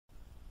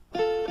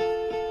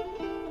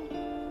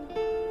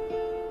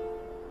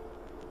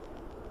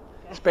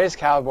Space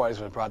Cowboys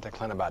was brought to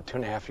Clint about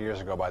 2.5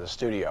 years ago by the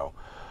studio.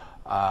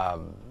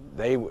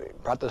 They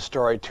brought the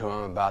story to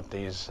him about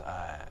these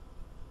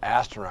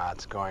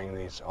astronauts going,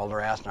 these older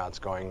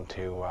astronauts going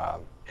to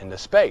into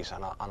space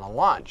on a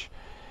launch.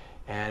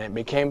 And it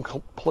became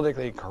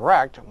politically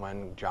correct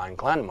when John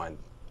Glenn went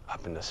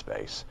up into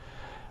space.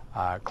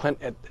 Clint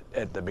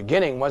at the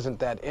beginning wasn't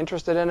that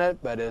interested in it,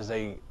 but as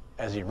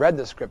he read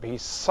the script, he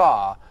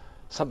saw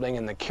something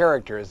in the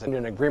characters and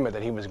in agreement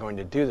that he was going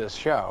to do this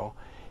show.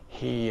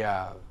 He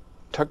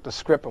took the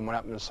script and went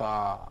up and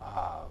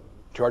saw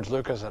George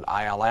Lucas at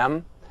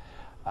ILM.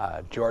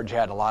 George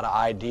had a lot of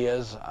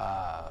ideas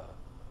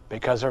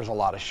because there's a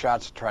lot of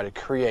shots to try to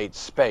create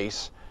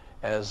space.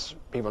 As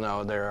people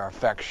know, there are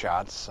effect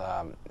shots,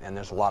 and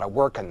there's a lot of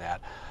work in that.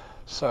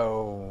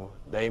 So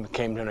they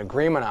came to an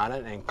agreement on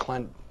it, and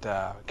Clint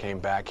came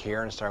back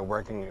here and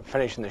started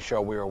finishing the show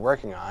we were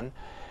working on.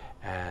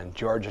 And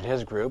George and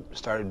his group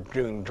started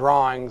doing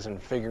drawings and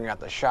figuring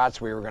out the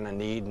shots we were going to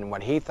need and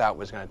what he thought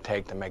was going to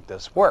take to make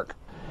this work.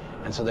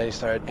 And so they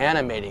started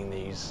animating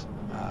these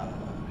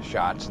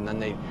shots, and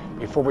then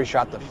before we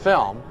shot the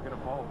film,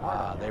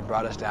 they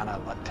brought us down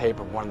a tape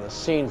of one of the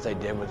scenes they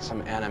did with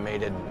some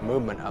animated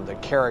movement of the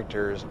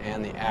characters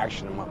and the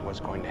action and what was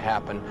going to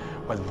happen,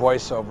 with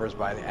voiceovers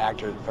by the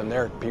actors from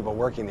their people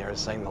working there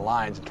saying the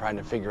lines and trying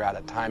to figure out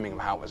a timing of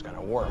how it was going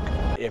to work.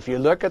 If you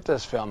look at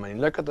this film and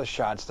you look at the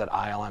shots that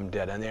ILM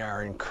did, and they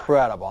are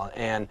incredible,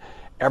 and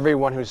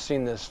everyone who's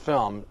seen this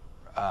film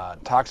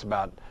talks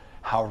about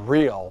how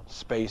real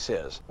space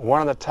is.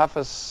 One of the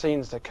toughest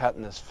scenes to cut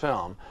in this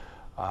film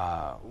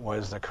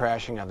was the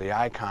crashing of the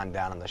Icon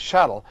down on the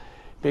shuttle,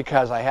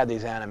 because I had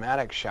these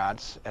animatic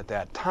shots at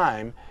that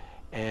time,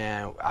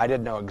 and I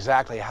didn't know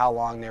exactly how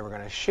long they were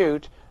going to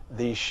shoot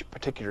these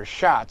particular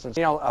shots. And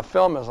you know, a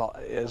film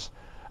is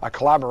a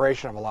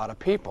collaboration of a lot of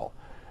people.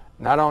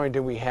 Not only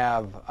do we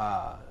have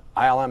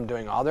ILM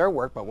doing all their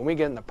work, but when we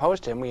get in the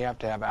post-in, we have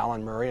to have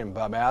Alan Murray and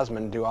Bub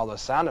Asman do all the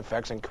sound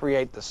effects and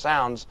create the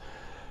sounds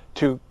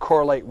to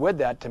correlate with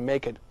that to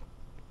make it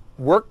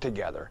work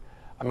together.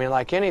 I mean,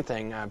 like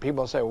anything,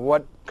 people say, well,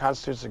 what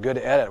constitutes a good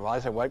edit? Well, I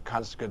say, what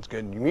constitutes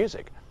good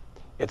music?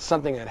 It's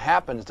something that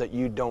happens that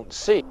you don't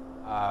see.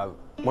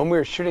 When we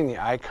were shooting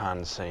the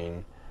Icon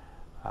scene,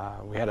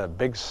 we had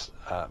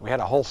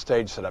a whole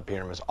stage set up here,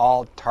 and it was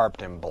all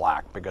tarped in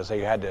black because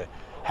they had to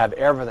have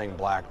everything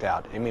blacked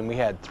out. I mean, we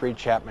had 3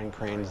 Chapman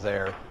cranes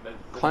there.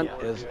 Clint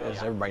is, as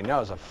everybody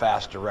knows, a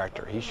fast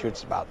director. He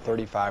shoots about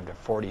 35 to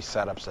 40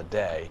 setups a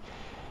day.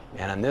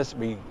 And on this,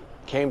 we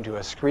came to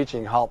a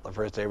screeching halt the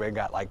first day. We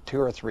got like 2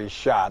 or 3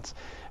 shots.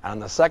 And on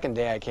the second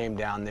day, I came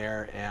down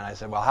there and I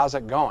said, well, how's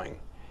it going?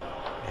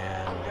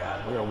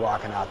 And we were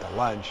walking out to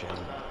lunch, and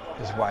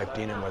his wife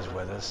Dina was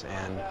with us,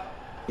 and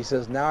he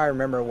says, now I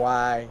remember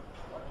why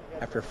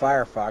after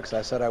Firefox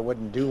I said I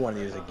wouldn't do one of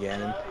these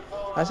again. And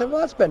I said,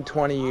 well, it's been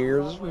 20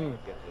 years. And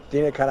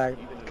Dina kind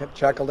of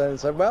chuckled in and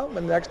said, well, in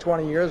the next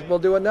 20 years we'll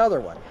do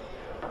another one.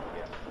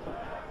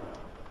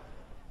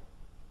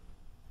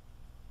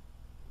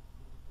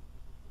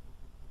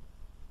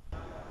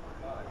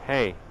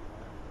 Hey,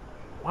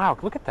 wow,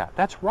 look at that.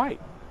 That's right.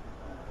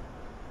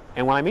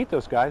 And when I meet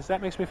those guys,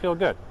 that makes me feel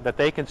good, that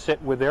they can sit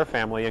with their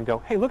family and go,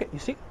 hey, look, you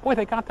see, boy,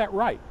 they got that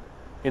right,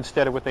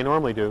 instead of what they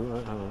normally do.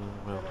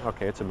 Well,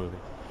 okay, it's a movie.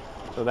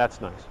 So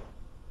that's nice.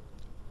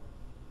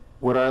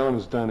 What ILM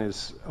has done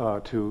is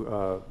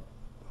to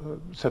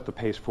set the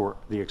pace for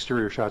the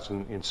exterior shots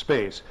in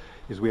space.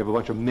 Is we have a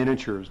bunch of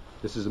miniatures.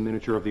 This is a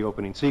miniature of the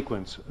opening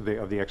sequence of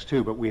the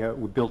X2, but we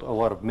built a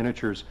lot of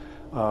miniatures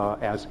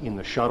as in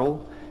the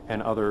shuttle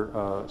and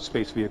other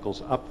space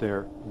vehicles up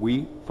there.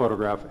 We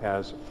photograph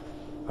as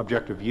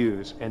objective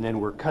views, and then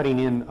we're cutting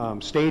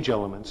in stage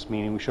elements,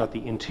 meaning we shot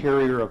the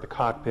interior of the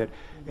cockpit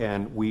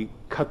and we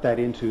cut that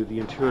into the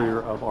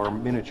interior of our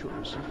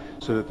miniatures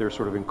so that they're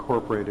sort of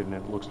incorporated and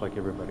it looks like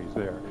everybody's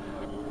there.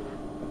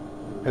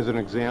 As an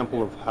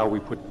example of how we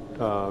put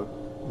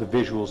the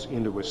visuals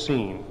into a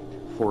scene,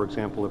 for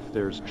example, if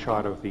there's a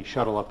shot of the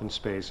shuttle up in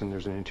space and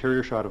there's an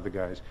interior shot of the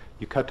guys,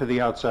 you cut to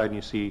the outside and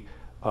you see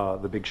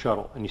the big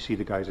shuttle and you see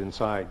the guys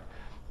inside.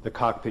 The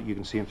cockpit, you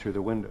can see them through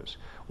the windows.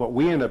 What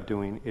we end up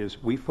doing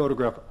is we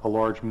photograph a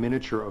large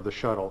miniature of the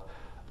shuttle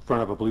in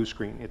front of a blue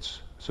screen.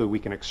 It's so we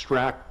can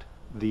extract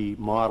the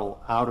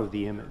model out of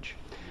the image.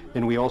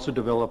 Then we also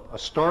develop a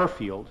star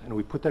field, and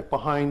we put that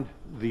behind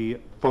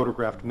the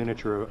photographed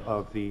miniature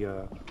of the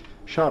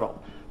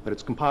shuttle. But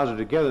it's composited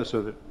together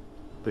so that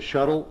the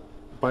shuttle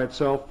by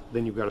itself,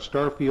 then you've got a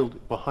star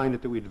field behind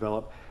it that we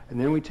develop, and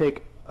then we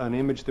take an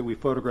image that we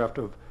photographed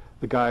of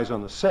the guys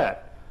on the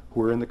set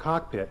who are in the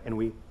cockpit, and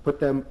we put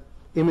them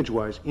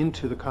image-wise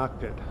into the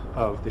cockpit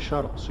of the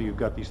shuttle. So you've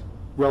got these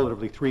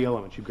relatively 3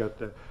 elements. You've got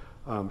the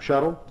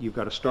shuttle, you've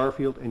got a star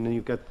field, and then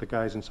you've got the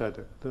guys inside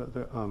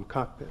the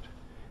cockpit.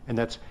 And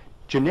that's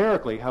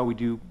generically how we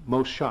do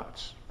most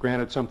shots.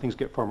 Granted, some things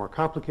get far more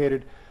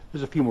complicated.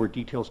 There's a few more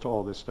details to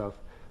all this stuff,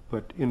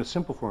 but in a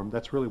simple form,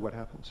 that's really what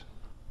happens.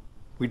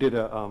 We did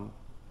an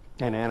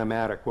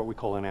animatic, what we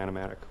call an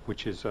animatic,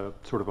 which is a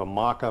sort of a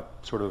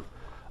mock-up sort of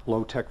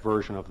low-tech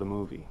version of the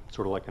movie,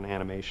 sort of like an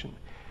animation.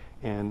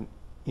 And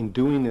in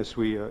doing this,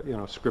 we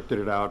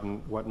scripted it out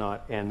and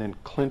whatnot, and then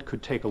Clint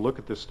could take a look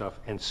at this stuff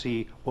and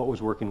see what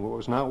was working, what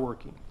was not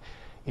working.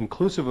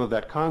 Inclusive of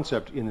that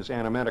concept in this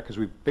animatic, because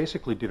we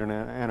basically did an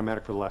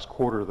animatic for the last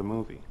quarter of the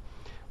movie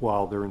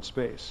while they're in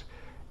space.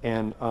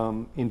 And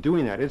in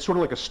doing that, it's sort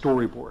of like a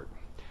storyboard,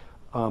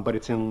 but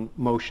it's in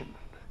motion.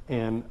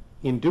 And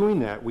in doing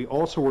that, we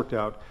also worked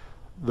out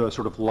the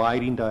sort of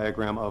lighting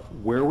diagram of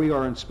where we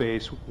are in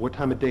space, what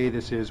time of day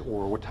this is,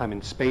 or what time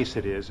in space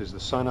it is. Is the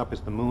sun up?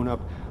 Is the moon up?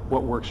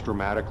 What works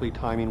dramatically,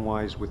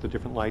 timing-wise, with the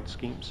different light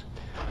schemes?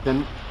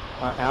 Then,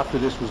 after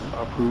this was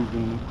approved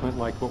and Clint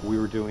liked what we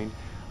were doing,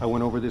 I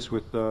went over this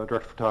with director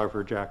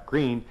photographer Jack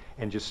Green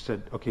and just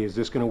said, okay, is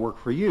this going to work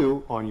for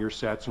you on your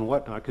sets and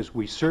whatnot? Because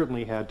we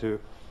certainly had to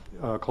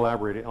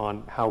collaborate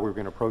on how we were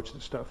going to approach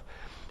this stuff.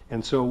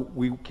 And so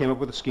we came up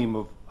with a scheme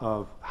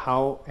of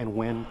how and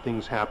when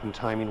things happen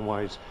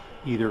timing-wise,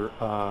 either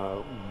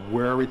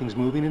where everything's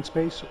moving in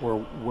space or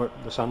what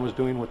the sun was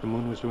doing, what the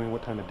moon was doing,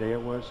 what time of day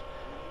it was.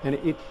 And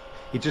it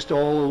just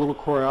all a little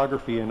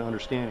choreography and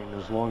understanding.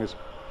 As long as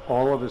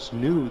all of us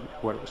knew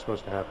what was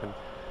supposed to happen,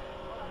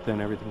 then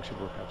everything should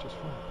work out just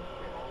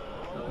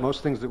fine.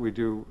 Most things that we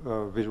do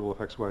visual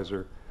effects-wise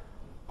are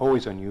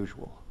always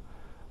unusual,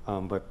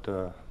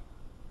 but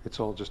it's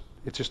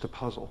just a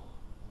puzzle.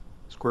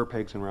 Square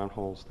pegs and round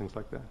holes, things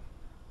like that.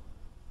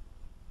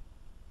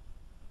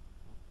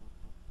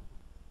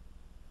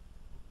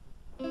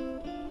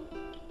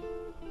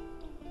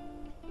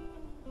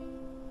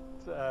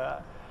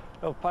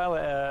 Well,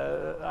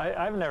 pilot,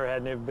 I've never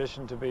had an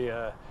ambition to be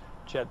a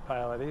jet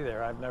pilot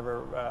either.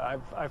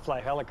 I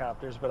fly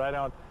helicopters, but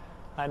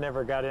I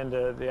never got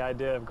into the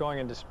idea of going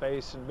into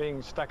space and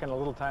being stuck in a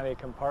little tiny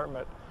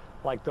compartment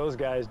like those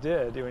guys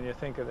did. When you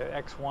think of the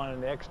X-1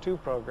 and the X-2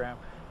 program,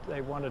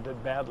 they wanted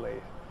it badly.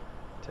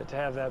 To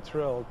have that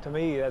thrill, to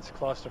me, that's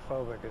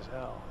claustrophobic as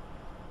hell.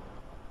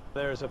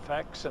 There's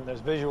effects, and there's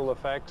visual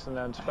effects, and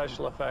then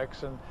special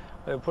effects, and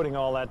putting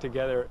all that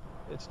together,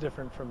 it's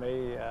different for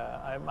me.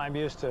 I'm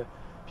used to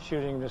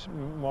shooting just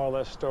more or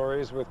less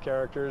stories with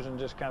characters and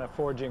just kind of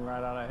forging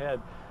right on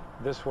ahead.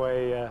 This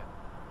way,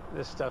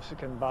 this stuff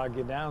can bog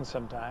you down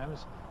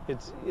sometimes.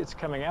 It's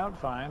coming out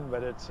fine,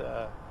 but it's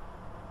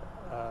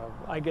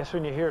I guess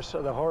when you hear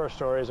the horror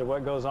stories of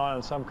what goes on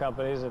in some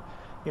companies, and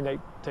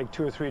take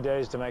 2 or 3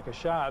 days to make a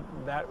shot,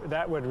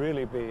 that would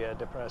really be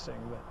depressing.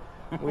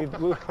 But we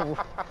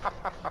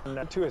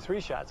 2 or 3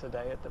 shots a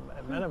day at the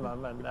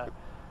minimum, and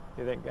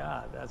you think,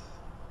 God, that's...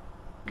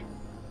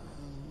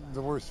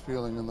 The worst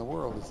feeling in the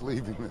world is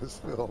leaving this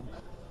film.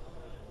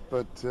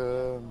 But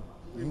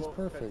he's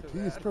perfect.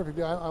 He's perfect.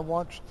 I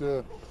watched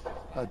a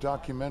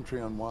documentary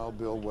on Wild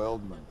Bill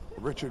Weldon.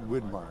 Richard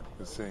Widmark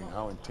was saying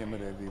how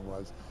intimidated he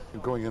was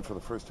going in for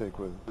the first take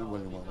with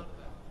William Weldon.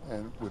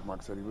 And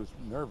Widmark said he was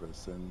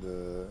nervous, and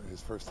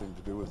his first thing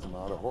to do was to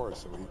mount a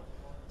horse. So he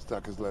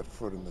stuck his left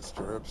foot in the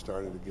stirrup,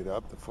 started to get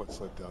up, the foot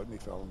slipped out, and he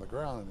fell on the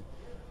ground. And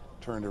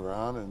he turned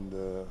around,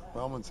 and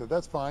Wellman said,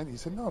 "That's fine." He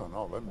said,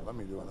 no, let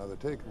me do another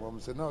take. And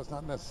Wellman said, "No, it's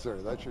not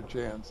necessary. That's your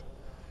chance."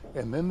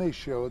 And then they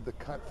showed the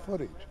cut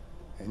footage.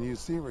 And you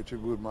see Richard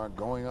Widmark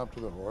going up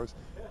to the horse,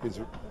 his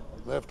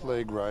left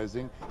leg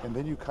rising, and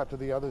then you cut to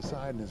the other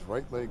side, and his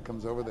right leg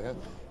comes over the head.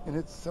 And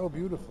it's so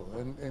beautiful.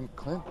 And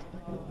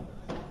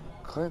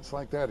Clint's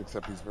like that,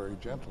 except he's very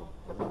gentle.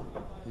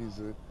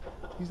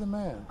 He's a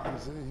man.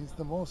 He's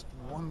the most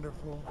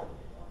wonderful,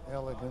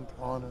 elegant,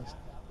 honest,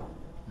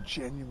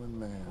 genuine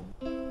man.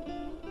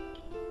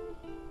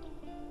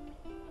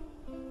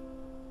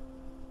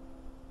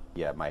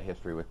 Yeah, my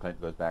history with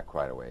Clint goes back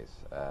quite a ways.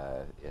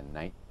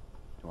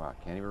 I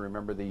can't even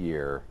remember the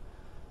year.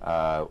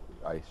 I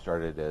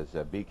started as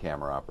a B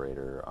camera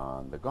operator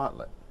on the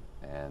Gauntlet,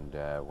 and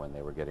when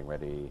they were getting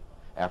ready,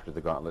 after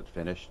the Gauntlet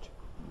finished,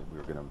 we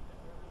were going to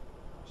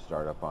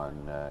start up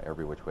on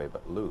Every Which Way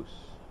But Loose.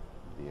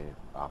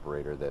 The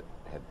operator that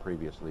had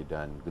previously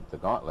done the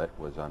Gauntlet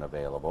was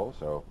unavailable,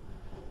 so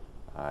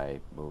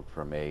I moved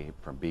from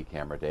B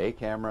camera to A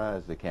camera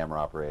as the camera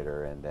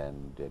operator, and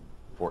then did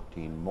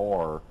 14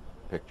 more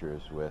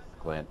pictures with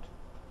Clint.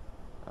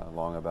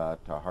 Along about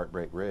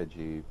Heartbreak Ridge,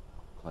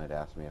 Clint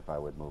asked me if I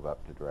would move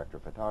up to director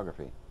of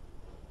photography.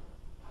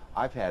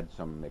 I've had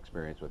some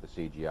experience with the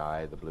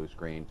CGI, the blue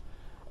screen,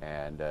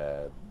 and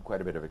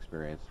quite a bit of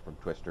experience from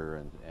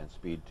Twister and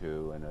Speed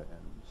 2 and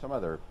some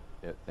other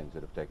things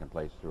that have taken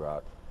place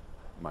throughout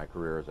my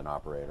career as an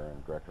operator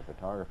and director of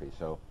photography.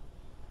 So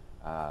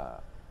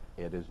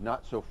it is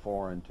not so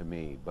foreign to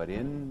me, but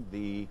in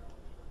the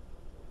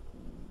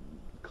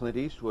Clint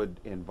Eastwood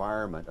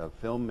environment of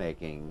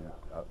filmmaking,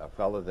 a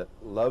fellow that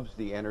loves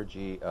the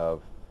energy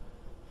of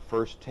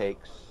first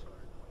takes,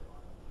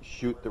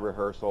 shoot the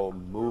rehearsal,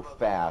 move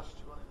fast,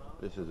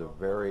 this is a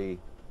very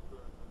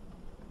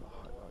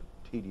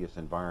tedious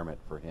environment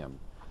for him.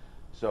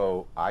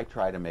 So I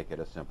try to make it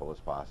as simple as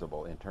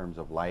possible. In terms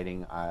of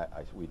lighting,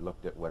 we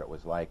looked at what it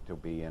was like to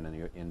be in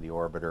the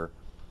orbiter.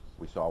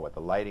 We saw what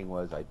the lighting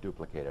was. I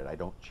duplicate it. I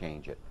don't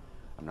change it.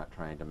 I'm not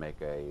trying to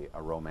make a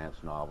romance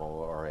novel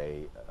or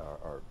a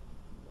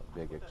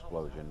big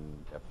explosion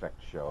effect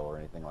show or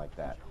anything like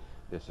that.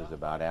 This is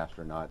about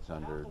astronauts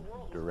under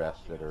duress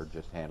that are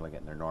just handling it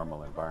in their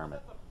normal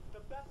environment.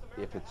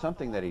 If it's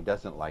something that he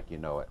doesn't like, you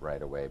know it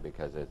right away,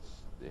 because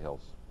he's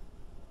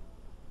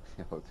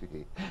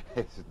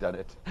done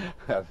it.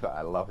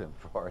 I love him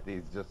for it.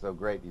 He's just so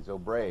great. He's so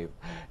brave.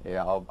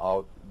 Yeah,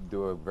 I'll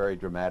do a very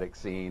dramatic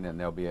scene, and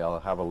I'll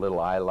have a little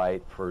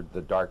highlight for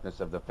the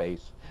darkness of the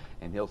face,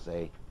 and he'll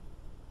say,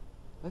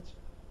 can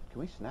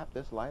we snap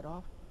this light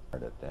off?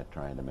 At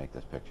trying to make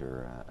this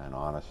picture an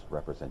honest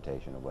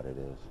representation of what it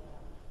is.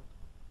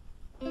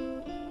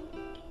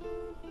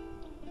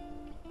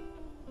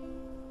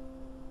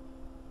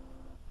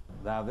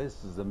 Now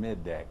this is the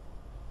middeck,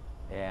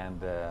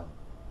 and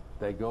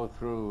they go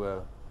through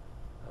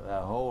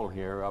a hole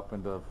here up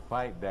into the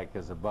flight deck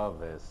is above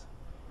this,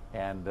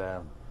 and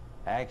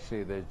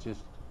actually there's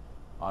just,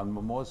 on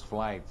most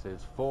flights,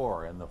 there's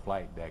 4 in the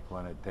flight deck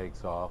when it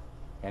takes off,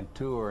 and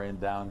 2 are in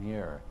down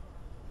here.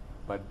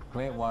 But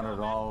Clint wanted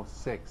all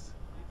 6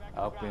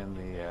 up in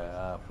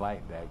the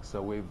flight deck,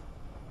 so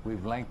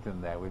we've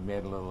lengthened that. We've made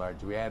it a little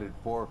larger. We added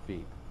 4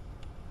 feet,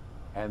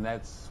 and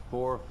that's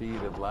 4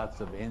 feet of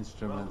lots of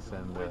instruments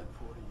and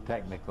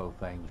technical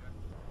things.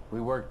 We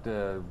worked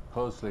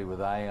closely with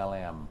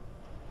ILM,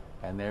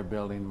 and they're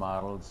building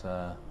models.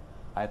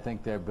 I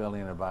think they're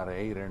building about an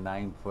 8 or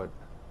 9 foot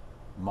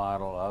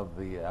model of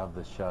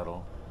the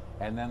shuttle,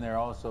 and then they're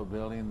also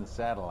building the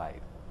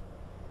satellite,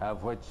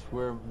 of which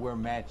we're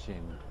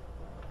matching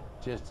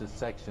just a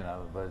section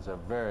of it, but it's a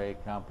very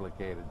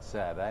complicated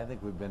set. I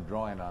think we've been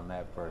drawing on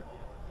that for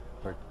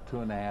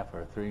 2.5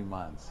 or 3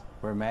 months.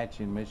 We're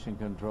matching Mission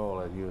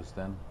Control at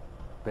Houston.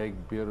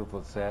 Big,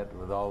 beautiful set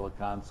with all the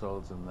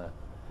consoles and the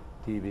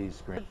TV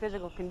screen.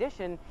 Physical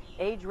condition,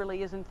 age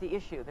really isn't the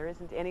issue. There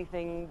isn't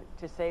anything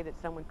to say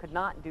that someone could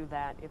not do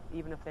that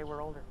even if they were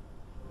older.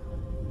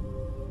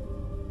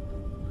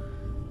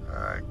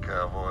 All right,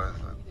 Cowboys.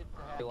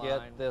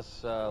 Get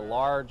this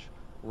large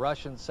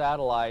Russian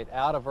satellite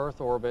out of Earth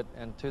orbit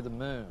and to the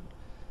moon.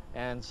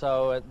 And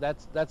so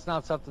that's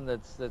not something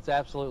that's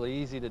absolutely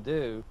easy to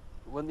do.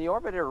 When the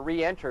orbiter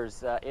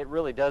re-enters, it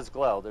really does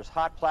glow. There's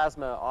hot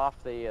plasma off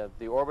the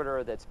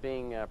orbiter that's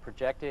being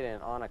projected,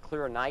 and on a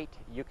clear night,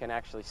 you can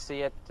actually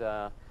see it.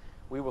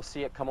 We will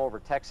see it come over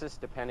Texas,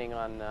 depending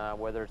on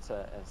whether it's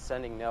a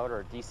ascending node or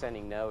a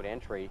descending node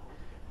entry,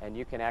 and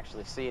you can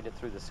actually see it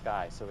through the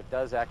sky. So it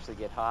does actually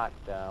get hot,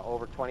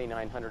 over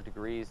 2,900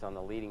 degrees on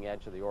the leading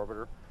edge of the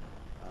orbiter.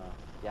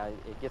 Yeah,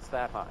 it gets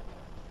that hot.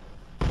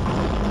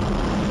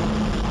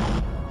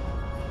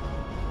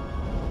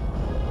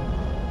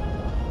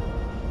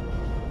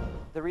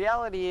 The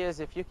reality is,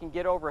 if you can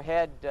get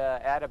overhead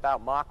at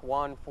about Mach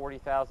 1,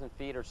 40,000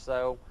 feet or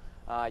so,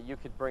 you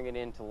could bring it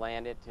in to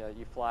land it.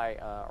 You fly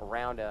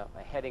around a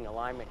heading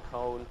alignment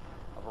cone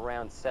of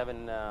around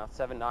 7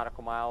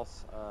 nautical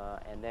miles,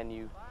 and then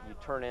you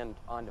turn in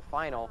onto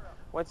final.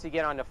 Once you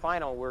get onto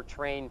final, we're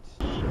trained.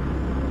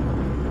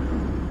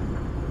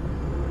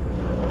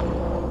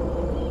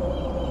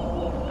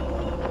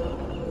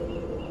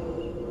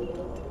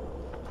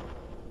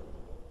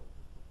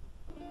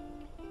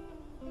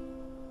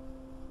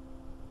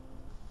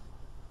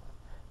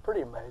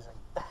 Pretty amazing.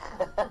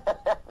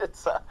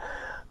 It's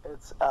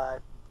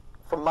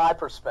from my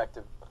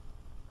perspective,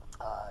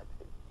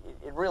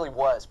 it really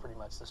was pretty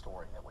much the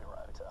story that we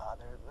wrote.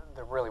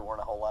 There really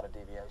weren't a whole lot of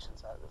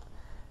deviations. I'm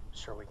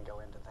sure we can go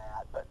into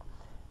that,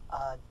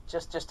 but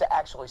just to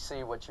actually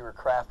see what you were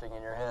crafting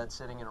in your head,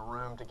 sitting in a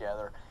room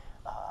together,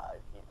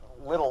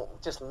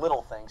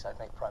 little things, I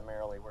think,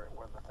 primarily were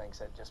the things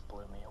that just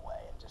blew me away,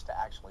 and just to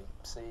actually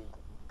see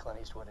Clint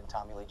Eastwood and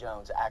Tommy Lee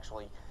Jones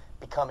actually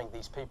becoming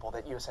these people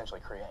that you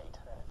essentially create.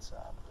 And it's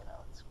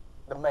it's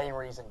the main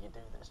reason you do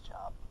this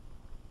job.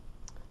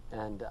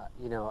 And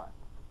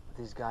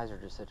these guys are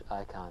just such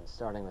icons,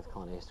 starting with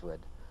Clint Eastwood,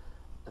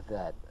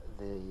 that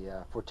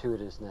the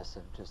fortuitousness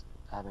of just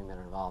having been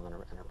involved in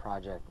a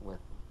project with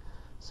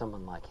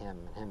someone like him,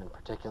 and him in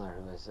particular,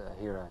 who was a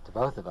hero to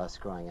both of us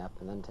growing up,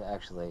 and then to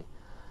actually,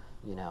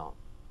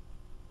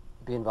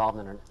 be involved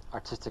in an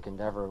artistic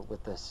endeavor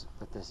with this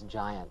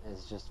giant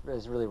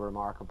is really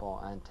remarkable,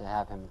 and to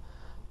have him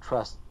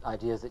trust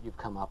ideas that you've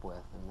come up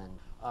with. And then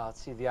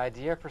let's see, the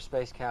idea for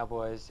Space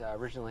Cowboys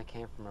originally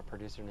came from a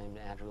producer named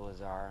Andrew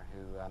Lazar,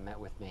 who met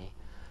with me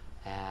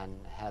and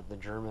had the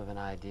germ of an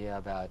idea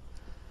about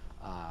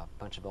a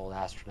bunch of old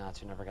astronauts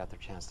who never got their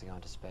chance to go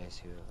into space,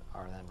 who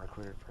are then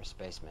recruited for a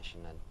space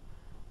mission, and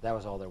that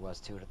was all there was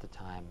to it at the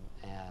time.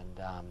 And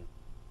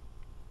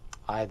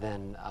I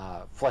then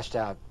fleshed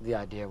out the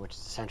idea, which is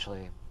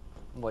essentially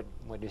what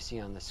you see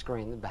on the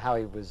screen.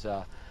 Howie was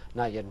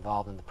not yet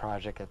involved in the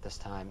project at this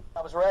time.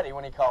 I was ready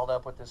when he called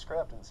up with this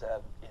script and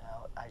said,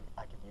 I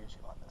could use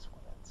you on this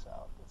one. And so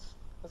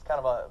it's kind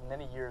of a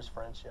many years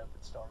friendship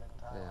that started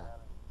in time. Yeah.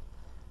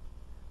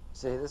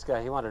 See, this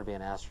guy, he wanted to be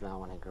an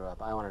astronaut when he grew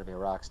up. I wanted to be a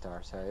rock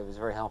star, so it was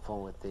very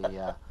helpful with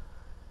the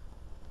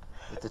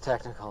with the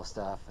technical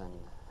stuff, and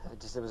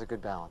it was a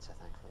good balance,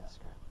 I think, for the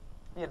script.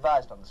 He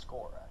advised on the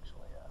score, actually.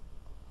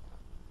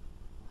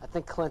 I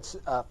think Clint's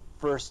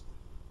first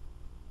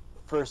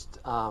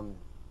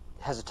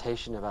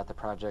hesitation about the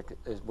project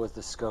was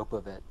the scope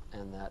of it,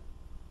 and that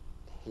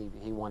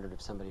he wondered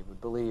if somebody would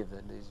believe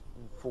that these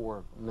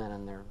 4 men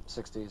in their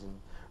 60s and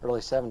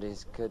early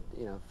 70s could,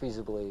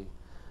 feasibly,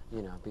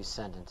 be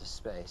sent into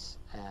space.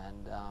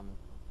 And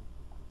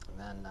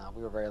then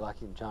we were very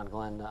lucky. John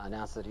Glenn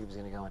announced that he was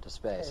going to go into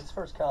space. His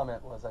first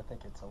comment was, "I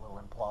think it's a little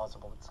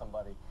implausible that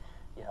somebody,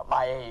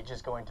 my age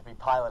is going to be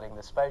piloting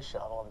the space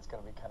shuttle, and it's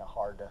going to be kind of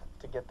hard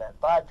to get that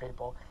by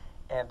people."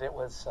 And it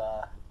was,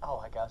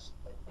 oh my gosh,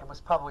 it was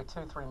probably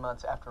 2-3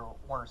 months after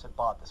Warner's had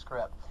bought the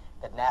script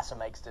that NASA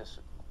makes this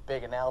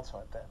big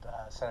announcement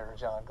that Senator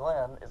John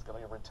Glenn is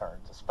going to return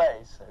to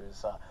space,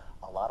 who's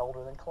a lot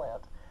older than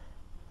Clint.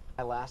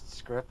 My last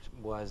script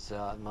was,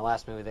 my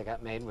last movie that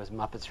got made was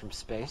Muppets from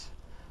Space.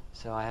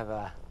 So I have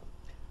a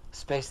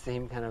space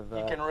theme kind of.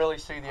 You can really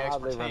see the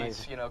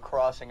expertise,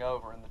 crossing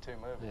over in the two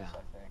movies. Yeah.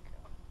 I think,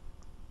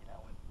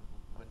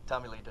 when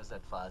Tommy Lee does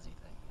that Fozzie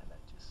thing, and that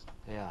just.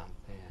 Yeah.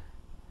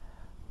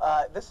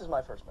 This is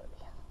my first movie.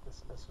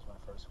 This was my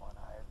first one.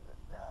 I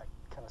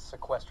kind of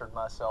sequestered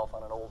myself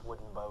on an old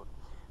wooden boat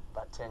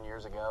about 10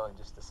 years ago and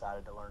just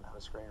decided to learn how to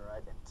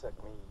screenwrite. It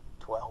took me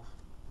 12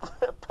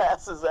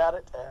 passes at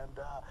it, and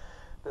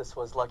this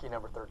was lucky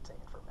number 13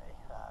 for me,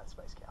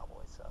 Space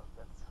Cowboys. So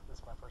this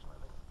is my first movie.